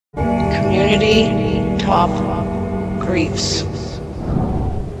Community Top Griefs.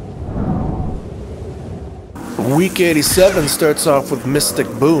 Week 87 starts off with Mystic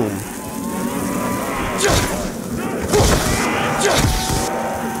Boom.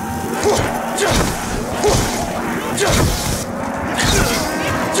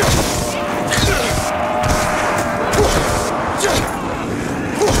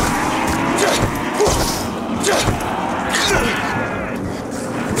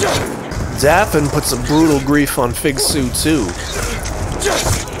 Zaffin puts a brutal grief on Fig Sue too.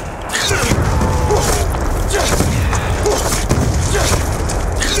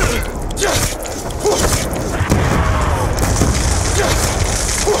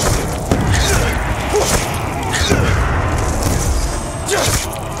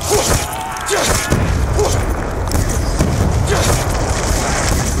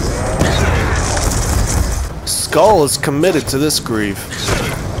 Skull is committed to this grief.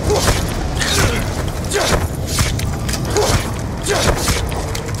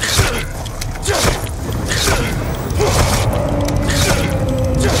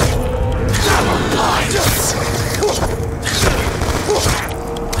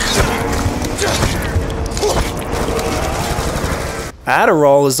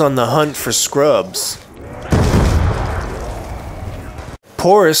 Adderall is on the hunt for scrubs.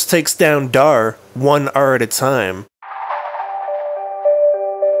 Porus takes down Dar, one R at a time.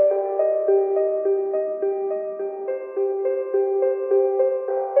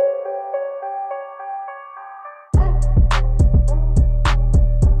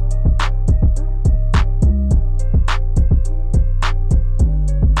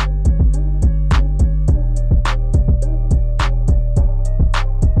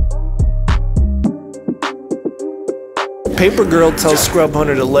 Paper Girl tells Scrub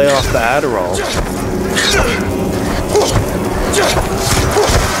Hunter to lay off the Adderall.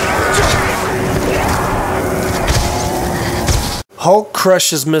 Hulk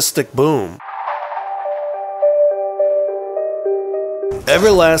crushes Mystic Boom.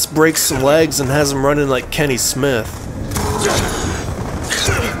 Everlast breaks some legs and has him running like Kenny Smith.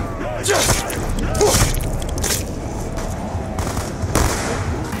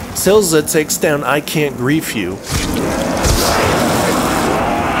 Tilza takes down I Can't Grief You.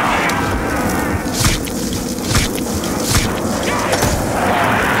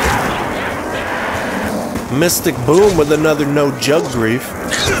 Mystic Boom with another no jug grief.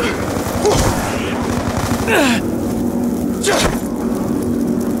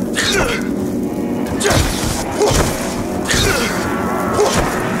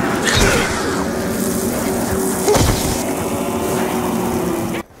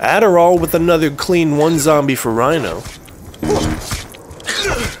 Adderall with another clean one zombie for Rhino.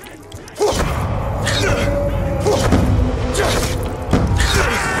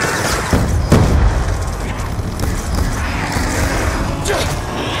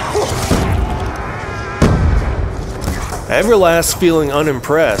 Everlast feeling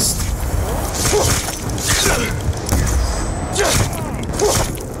unimpressed.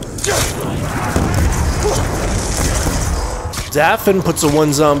 Zaffin puts a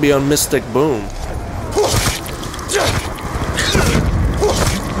one zombie on Mystic Boom.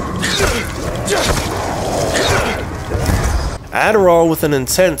 Adderall with an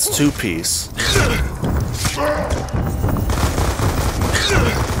intense two-piece.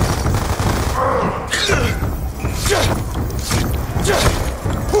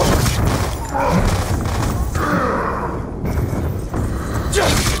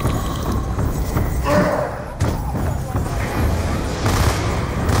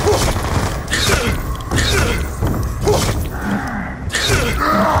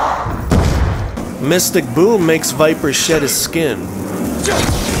 Mystic Boom makes Viper shed his skin.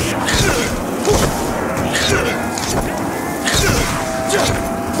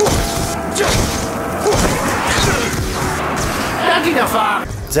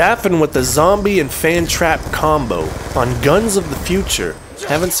 Zaffin with the zombie and fan trap combo on Guns of the Future.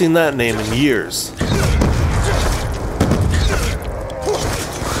 Haven't seen that name in years.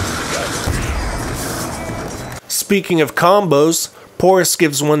 Speaking of combos, Porus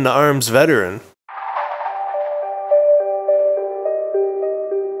gives one to Arms Veteran.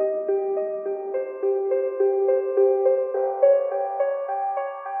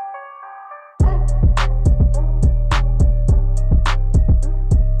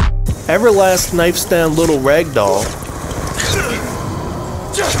 Everlast knifes down Little Ragdoll.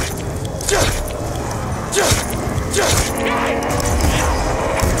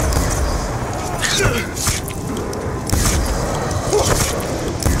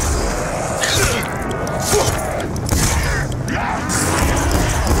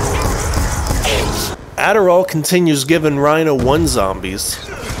 Adderall continues giving Rhino 1 zombies.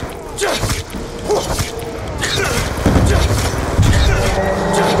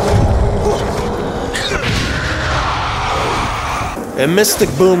 And Mystic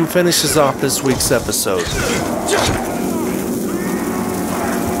Boom finishes off this week's episode.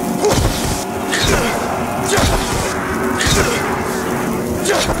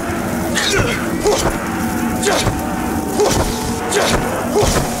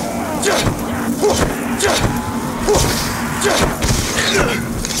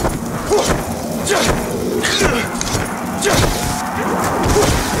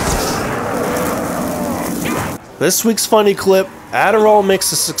 This week's funny clip, Adderall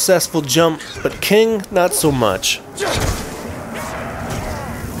makes a successful jump, but King not so much.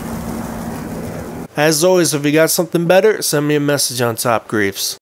 As always, if you got something better, send me a message on Top Griefs.